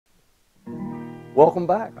Welcome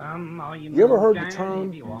back. You ever heard the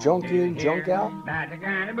term junk in, junk out?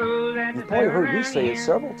 You've probably heard me say it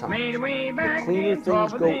several times. The cleaner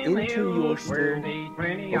things go into your still,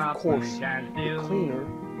 of course, the cleaner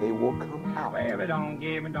they will come out. We're going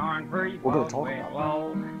to talk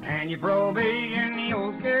about that. And you probate in the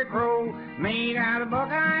old scarecrow made out of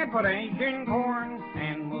buckeye potential corn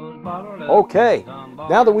and was bottled up. Okay,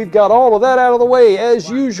 now that we've got all of that out of the way, as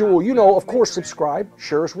usual, you know, of course, subscribe,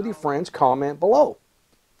 share us with your friends, comment below.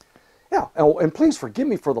 Yeah, and please forgive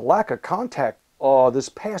me for the lack of contact this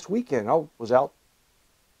past weekend. I was out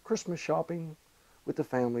Christmas shopping with the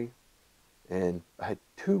family, and I had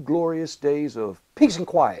 2 glorious days of peace and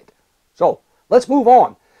quiet. So, let's move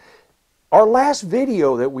on. Our last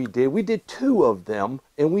video that we did 2 of them,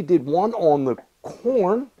 and we did one on the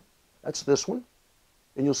corn. That's this one.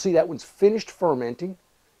 And you'll see that one's finished fermenting,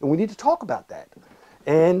 and we need to talk about that.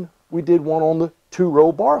 And we did one on the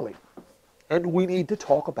 2-row barley, and we need to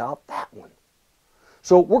talk about that one.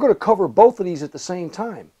 So we're going to cover both of these at the same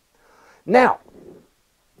time. Now,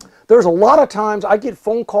 there's a lot of times I get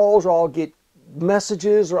phone calls, or I'll get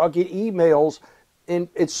messages, or I'll get emails, and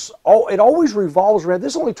it always revolves around,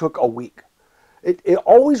 this only took a week. It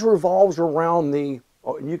always revolves around and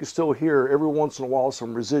you can still hear every once in a while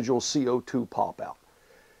some residual CO2 pop out.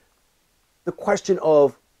 The question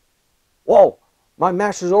of, whoa, my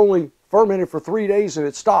mash is only fermented for 3 days and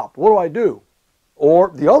it stopped. What do I do?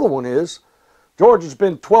 Or the other one is, George, it's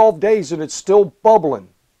been 12 days and it's still bubbling.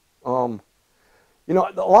 You know,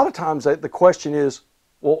 a lot of times the question is,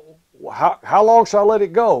 well, how long should I let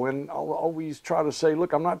it go? And I'll always try to say,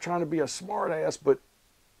 look, I'm not trying to be a smart ass, but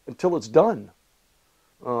until it's done.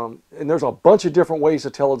 And there's a bunch of different ways to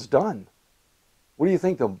tell it's done. What do you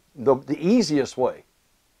think the easiest way?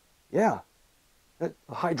 Yeah, a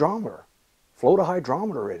hydrometer. Float a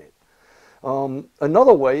hydrometer in it.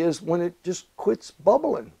 Another way is when it just quits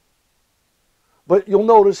bubbling. But you'll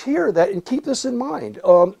notice here that, and keep this in mind,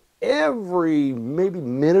 every maybe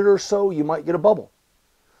minute or so you might get a bubble.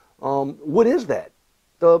 What is that?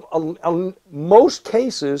 Most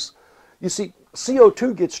cases, you see,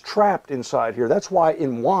 CO2 gets trapped inside here. That's why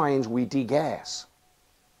in wines we degas.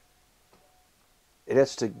 It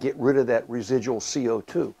has to get rid of that residual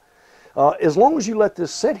CO2. As long as you let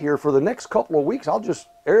this sit here for the next couple of weeks,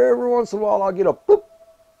 every once in a while I'll get a boop,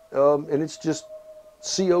 and it's just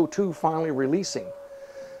CO2 finally releasing.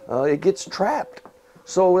 It gets trapped.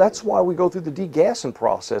 So that's why we go through the degassing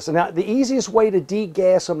process. And now the easiest way to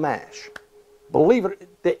degas a mash, believe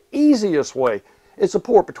it, the easiest way is to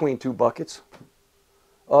pour it between 2 buckets.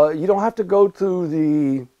 You don't have to go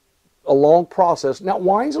through a long process. Now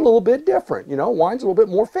wine's a little bit different, you know, wine's a little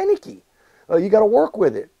bit more finicky. You got to work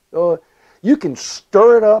with it. You can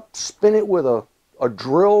stir it up, spin it with a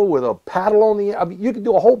drill, with a paddle on the end. I mean, you can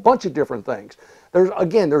do a whole bunch of different things. There's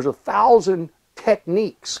 1,000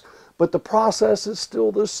 techniques, but the process is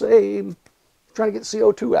still the same, trying to get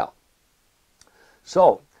CO2 out.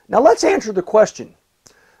 So, now let's answer the question.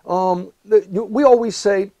 We always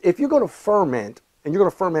say, if you're going to ferment, and you're going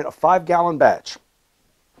to ferment a 5-gallon batch,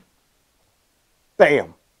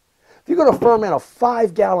 bam. If you're going to ferment a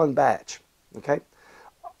 5-gallon batch, okay,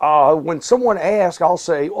 when someone asks, I'll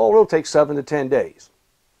say, oh, it'll take 7 to 10 days.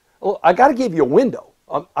 Well, I got to give you a window.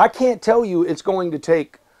 I can't tell you it's going to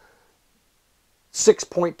take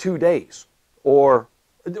 6.2 days, or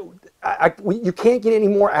you can't get any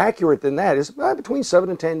more accurate than that. It's between 7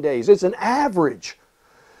 and 10 days. It's an average.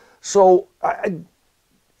 So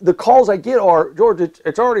the calls I get are, George,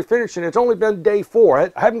 it's already finished and it's only been day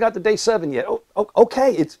 4. I haven't got to day 7 yet. Oh,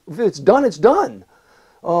 okay, if it's done, it's done.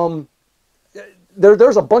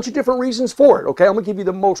 There's a bunch of different reasons for it, okay? I'm going to give you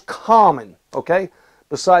the most common, okay?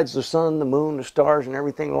 Besides the sun, the moon, the stars, and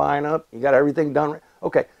everything line up, you got everything done right.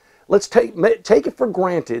 Okay, let's take it for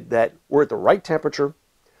granted that we're at the right temperature,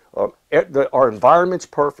 our environment's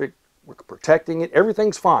perfect, we're protecting it,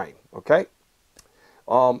 everything's fine, okay?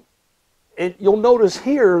 And you'll notice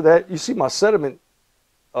here that you see my sediment,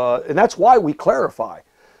 and that's why we clarify.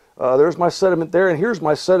 There's my sediment there, and here's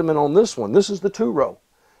my sediment on this one. This is the 2-row,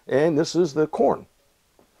 and this is the corn.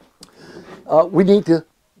 We need to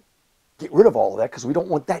get rid of all of that because we don't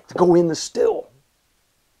want that to go in the still.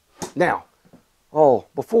 Now,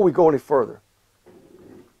 before we go any further,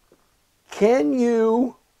 can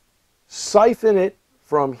you siphon it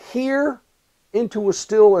from here into a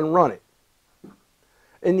still and run it?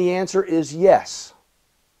 And the answer is yes.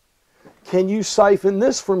 Can you siphon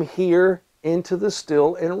this from here into the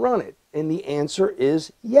still and run it? And the answer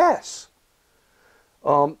is yes.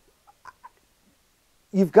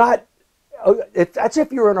 You've got, that's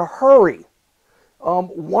if you're in a hurry.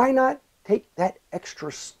 Why not take that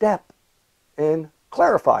extra step and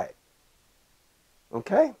clarify it.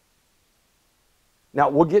 Okay? Now,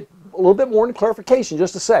 we'll get a little bit more into clarification in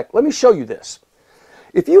just a sec. Let me show you this.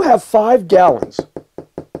 If you have 5 gallons,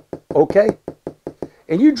 okay,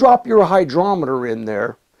 and you drop your hydrometer in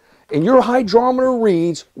there, and your hydrometer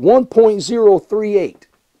reads 1.038.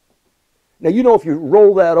 Now, you know if you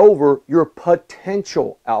roll that over, your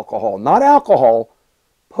potential alcohol, not alcohol,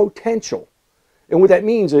 potential. And what that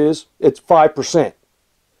means is it's 5%.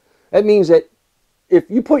 That means that if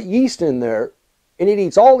you put yeast in there and it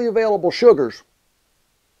eats all the available sugars,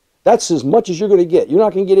 that's as much as you're going to get. You're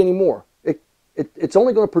not going to get any more. It's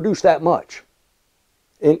only going to produce that much.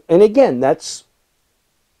 And again, it's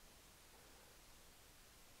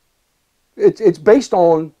based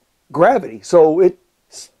on gravity. So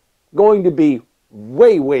it's going to be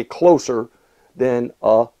way, way closer than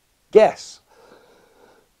a guess.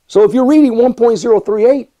 So if you're reading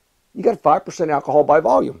 1.038, you got 5% alcohol by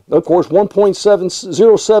volume. Of course,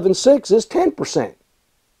 1.076 is 10%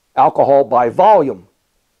 alcohol by volume.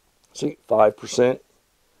 See, 5%,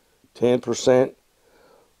 10%.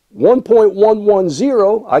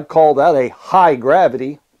 1.110, I'd call that a high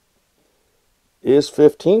gravity, is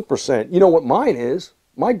 15%. You know what mine is?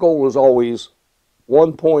 My goal is always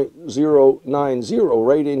 1.090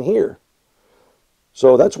 right in here.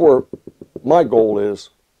 So that's where my goal is.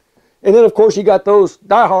 And then, of course, you got those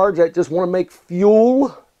diehards that just want to make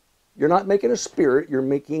fuel. You're not making a spirit, you're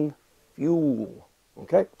making fuel.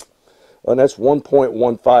 Okay? And that's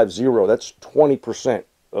 1.150. That's 20%.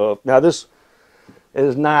 Now, this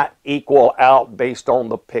is not equal out based on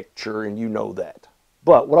the picture, and you know that.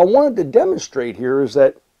 But what I wanted to demonstrate here is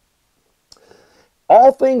that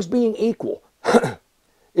all things being equal,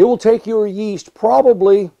 it will take your yeast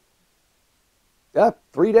probably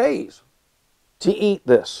 3 days to eat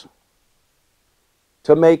this,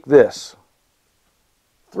 to make this.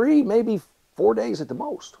 3, maybe 4 days at the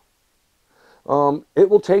most. It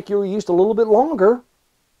will take your yeast a little bit longer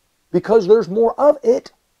because there's more of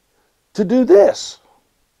it to do this.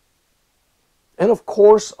 And of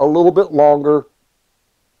course, a little bit longer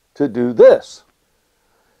to do this.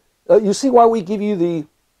 You see why we give you the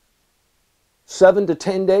 7 to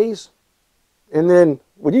 10 days? And then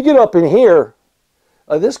when you get up in here,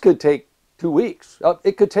 this could take 2 weeks.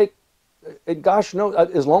 It could take, gosh, no,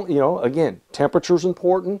 as long, you know, again, temperature's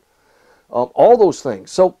important, all those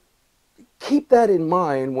things. So keep that in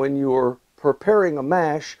mind when you're preparing a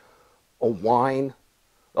mash, a wine,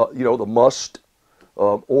 you know, the must,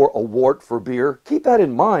 or a wort for beer. Keep that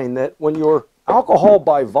in mind that when your alcohol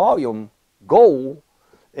by volume goal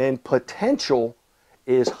and potential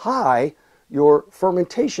is high, your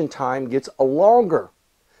fermentation time gets longer.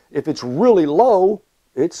 If it's really low,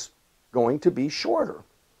 it's going to be shorter.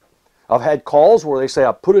 I've had calls where they say,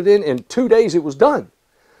 I put it in 2 days it was done.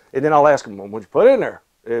 And then I'll ask them, well, what'd you put in there?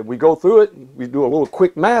 And we go through it, and we do a little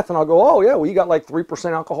quick math, and I'll go, oh yeah, well you got like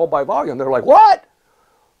 3% alcohol by volume. They're like, what?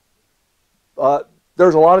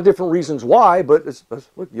 There's a lot of different reasons why, but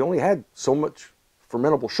look, you only had so much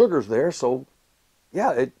fermentable sugars there, so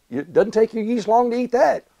yeah, it doesn't take your yeast long to eat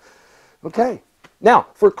that. Okay, now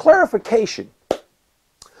for clarification,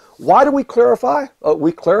 why do we clarify?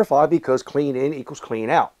 We clarify because clean in equals clean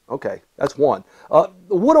out. Okay, that's one.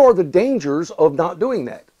 What are the dangers of not doing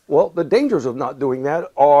that? Well, the dangers of not doing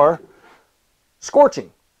that are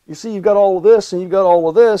scorching. You see, you've got all of this and you've got all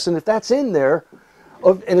of this, and if that's in there,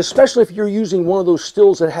 and especially if you're using one of those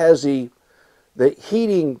stills that has the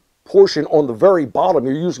heating portion on the very bottom,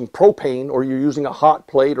 you're using propane or you're using a hot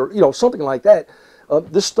plate or, you know, something like that,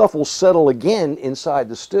 this stuff will settle again inside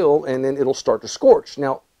the still and then it'll start to scorch.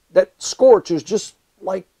 Now, that scorch is just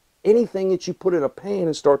like anything that you put in a pan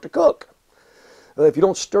and start to cook. If you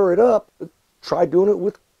don't stir it up, try doing it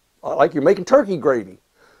with, like you're making turkey gravy,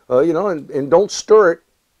 you know, and don't stir it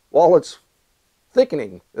while it's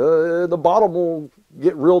thickening. The bottom will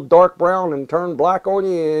get real dark brown and turn black on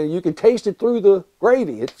you, and you can taste it through the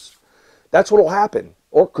gravy. That's what will happen,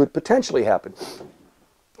 or could potentially happen.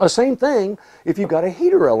 The same thing if you've got a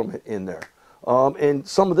heater element in there. And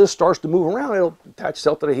some of this starts to move around, it'll attach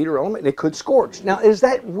itself to the heater element, and it could scorch. Now, is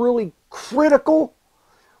that really critical?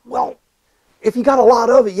 Well, if you got a lot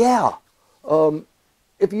of it, yeah.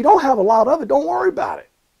 If you don't have a lot of it, don't worry about it.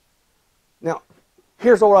 Now,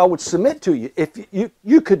 here's what I would submit to you. If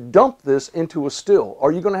you could dump this into a still,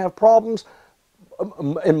 are you going to have problems?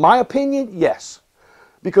 In my opinion, yes.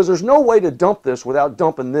 Because there's no way to dump this without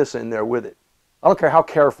dumping this in there with it. I don't care how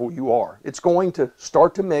careful you are. It's going to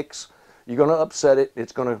start to mix. You're going to upset it.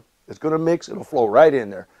 It's going to mix. It'll flow right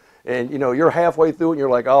in there. And, you know, you're halfway through and you're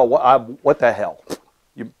like, oh, what the hell?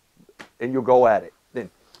 And you'll go at it.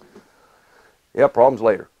 Then, yeah, problems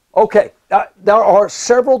later. Okay, there are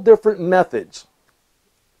several different methods,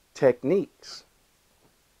 techniques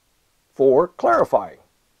for clarifying.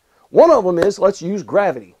 One of them is, let's use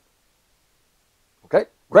gravity. Okay,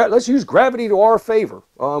 let's use gravity to our favor.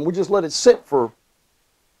 We just let it sit for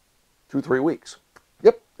 2-3 weeks.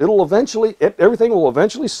 Yep, everything will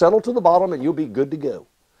eventually settle to the bottom and you'll be good to go.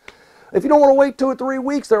 If you don't want to wait 2 or 3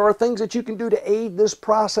 weeks, there are things that you can do to aid this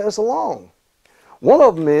process along. One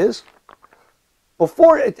of them is,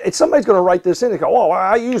 somebody's going to write this in and go, oh,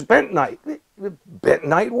 I use bentonite.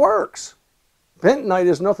 Bentonite works. Bentonite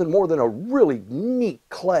is nothing more than a really neat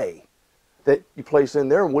clay that you place in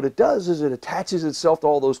there, and what it does is it attaches itself to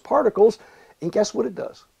all those particles, and guess what it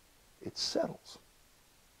does? It settles.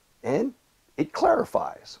 And it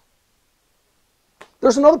clarifies.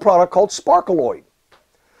 There's another product called Sparkaloid.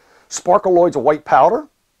 Sparkaloid's a white powder,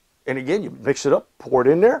 and again, you mix it up, pour it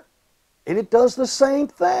in there, and it does the same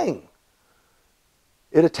thing.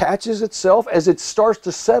 It attaches itself. As it starts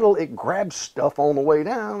to settle, it grabs stuff on the way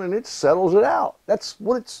down, and it settles it out. That's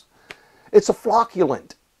what it's a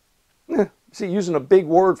flocculant. See, using a big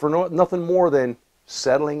word for nothing more than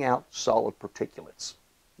settling out solid particulates.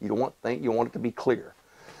 You want it to be clear.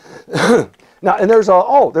 Now, and there's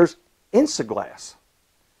Inseglass.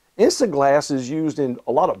 Inseglass is used in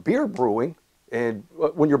a lot of beer brewing, and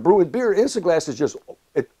when you're brewing beer, Inseglass is just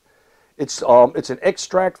it's an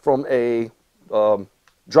extract from a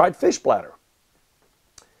dried fish bladder,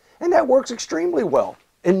 and that works extremely well.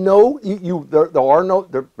 And no,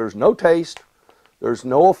 there's no taste, there's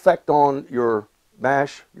no effect on your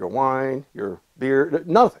mash, your wine, your beer,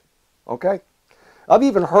 nothing. Okay. I've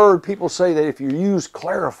even heard people say that if you use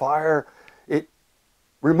clarifier, it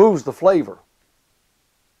removes the flavor.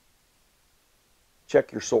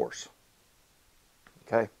 Check your source.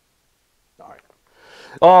 Okay? All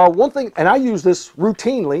right. One thing, and I use this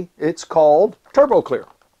routinely, it's called Turbo Clear.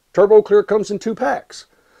 Turbo Clear comes in 2 packs.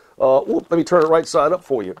 Let me turn it right side up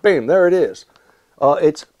for you. Bam, there it is.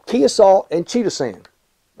 It's Keosol and cheetah sand.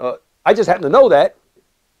 I just happen to know that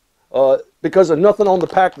because there's nothing on the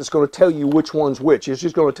pack that's going to tell you which one's which. It's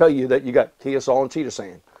just going to tell you that you got Keosol and cheetah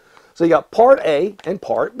sand. So you got part A and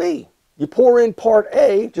part B. You pour in part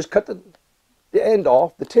A, just cut the end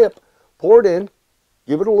off, the tip, pour it in,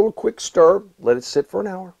 give it a little quick stir, let it sit for an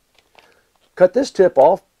hour. Cut this tip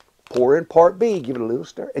off, pour in part B, give it a little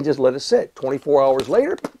stir, and just let it sit. 24 hours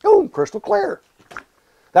later, boom, crystal clear.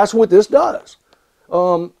 That's what this does.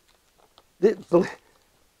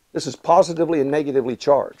 This is positively and negatively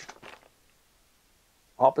charged.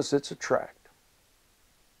 Opposites attract.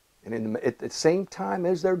 And at the same time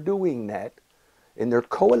as they're doing that, and they're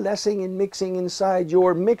coalescing and mixing inside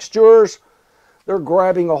your mixtures, they're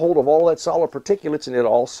grabbing a hold of all that solid particulates, and it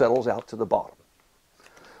all settles out to the bottom.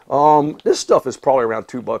 This stuff is probably around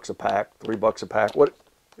 $2 a pack, $3 a pack. And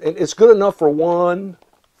it's good enough for 1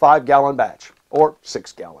 5-gallon batch or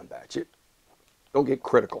 6-gallon batch. Don't get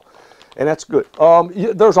critical, and that's good.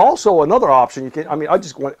 There's also another option.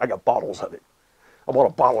 I got bottles of it. I bought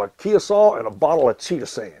a bottle of Keosol and a bottle of cheetah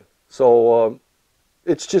sand. So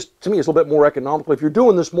it's just, to me, it's a little bit more economical. If you're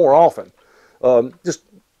doing this more often, just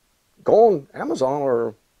go on Amazon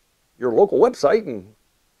or your local website and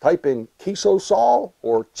type in Keosol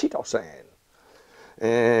or cheetah sand.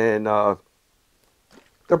 And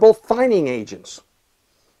they're both fining agents.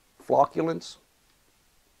 Flocculants.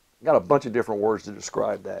 Got a bunch of different words to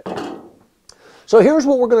describe that. So here's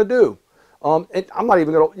what we're going to do. And you're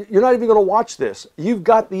not even going to watch this. You've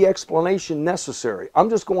got the explanation necessary. I'm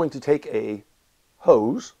just going to take a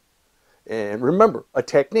hose, and remember, a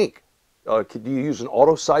technique. Do you use an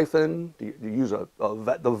auto siphon? Do you use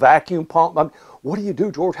the vacuum pump? What do you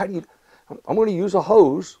do, George? I'm going to use a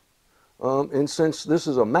hose, and since this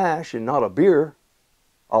is a mash and not a beer,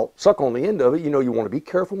 I'll suck on the end of it. You want to be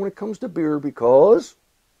careful when it comes to beer because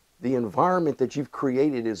the environment that you've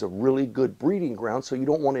created is a really good breeding ground, so you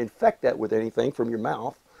don't want to infect that with anything from your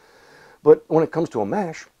mouth. But when it comes to a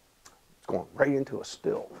mash, it's going right into a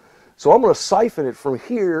still. So I'm going to siphon it from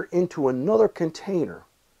here into another container.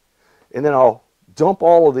 And then I'll dump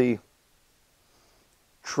all of the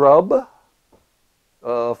trub.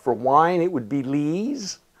 For wine, it would be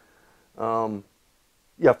lees.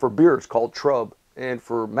 Yeah, for beer, it's called trub. And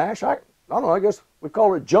for mash, I don't know, I guess we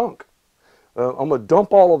call it junk. I'm going to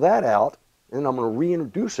dump all of that out, and I'm going to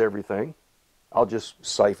reintroduce everything. I'll just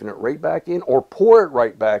siphon it right back in, or pour it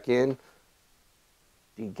right back in,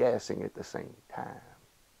 degassing at the same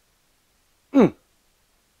time.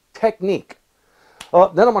 Technique.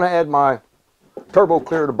 Then I'm going to add my Turbo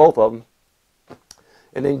Clear to both of them.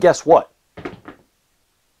 And then guess what?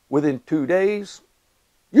 Within 2 days,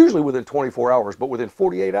 usually within 24 hours, but within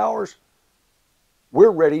 48 hours,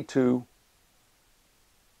 we're ready to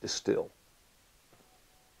distill.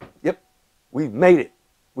 Yep, we've made it.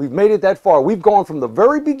 We've made it that far. We've gone from the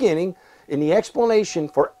very beginning in the explanation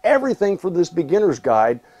for everything for this beginner's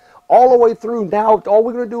guide all the way through. Now all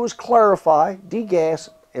we're going to do is clarify, degas,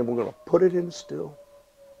 and we're going to put it in still.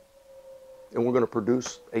 And we're going to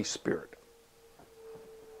produce a spirit.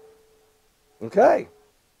 Okay.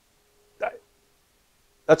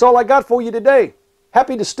 That's all I got for you today.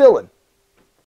 Happy distilling.